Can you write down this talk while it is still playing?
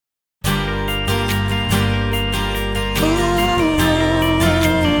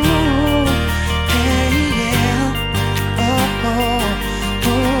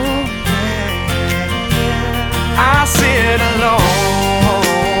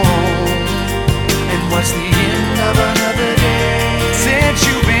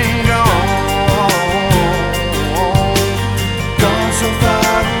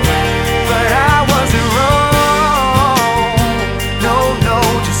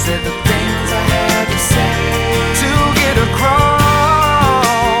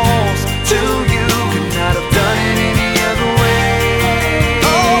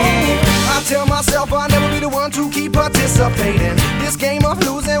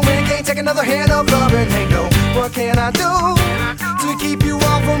can't take another hand of loving. Hey, no, what can I do to keep you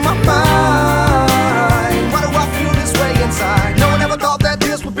off of my mind? Why do I feel this way inside? No one ever thought that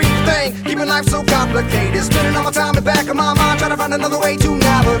this would be the thing, keeping life so complicated. Spending all my time in the back of my mind, trying to find another way to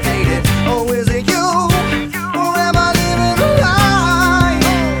navigate it. Oh, is it you? Or am I living a lie?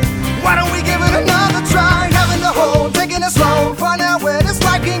 Why don't we give it another try? Having to hold, taking it slow, find out where this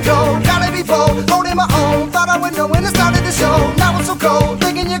life can go. Gotta be bold, holding my own. Thought I would know when it started to show. Now I'm so cold,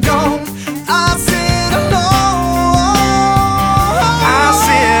 thinking you're gone. I sit alone. I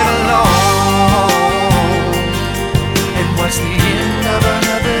sit alone and watch the end of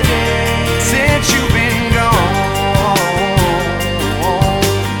another day. Since you've been gone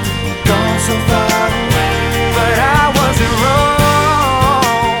so far away. But I wasn't wrong.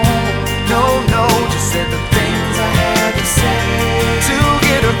 No, just said the things I had to say to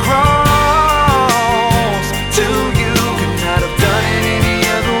get across to you. Could not have done it any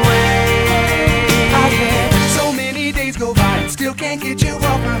other way. I've had so many days go by and still can't get you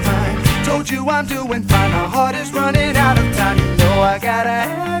off my mind. Told you I'm doing fine, my heart is running out of time. You know I gotta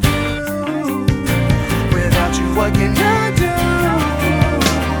have you. Without you, what can I do?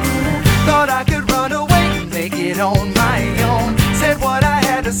 Thought I could run away and make it on my own. Said what I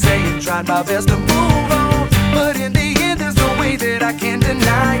had to say and tried my best to move on. But in the end, there's no way that I can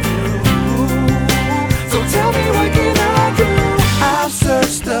deny you. So tell me, what can I do? I've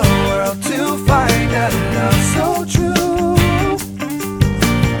searched the world to find a love so true.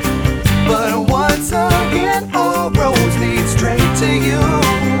 But once again, all roads lead straight to you.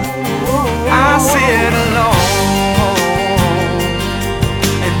 I sit alone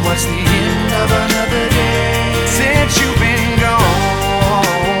and watch the end of another day. Since you've been gone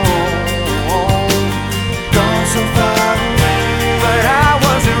so far away. But I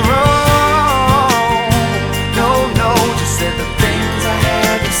wasn't wrong. No, just said the things I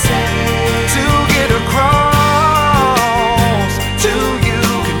had to say to get across to you.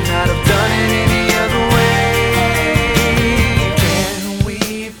 Could not have done it any other way. Can we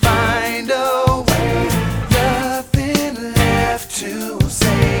find a way? Nothing left to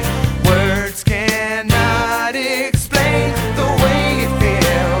say. Words cannot explain the way it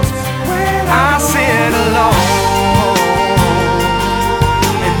feels when I sit alone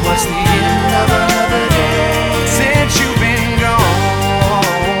and watch the end of another day. Since you've been gone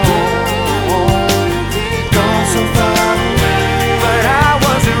so far away. But I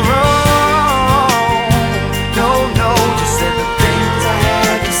wasn't wrong. No, just said the things I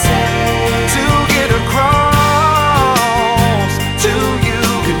had to say to get across to you.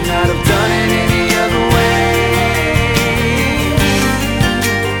 Could not have done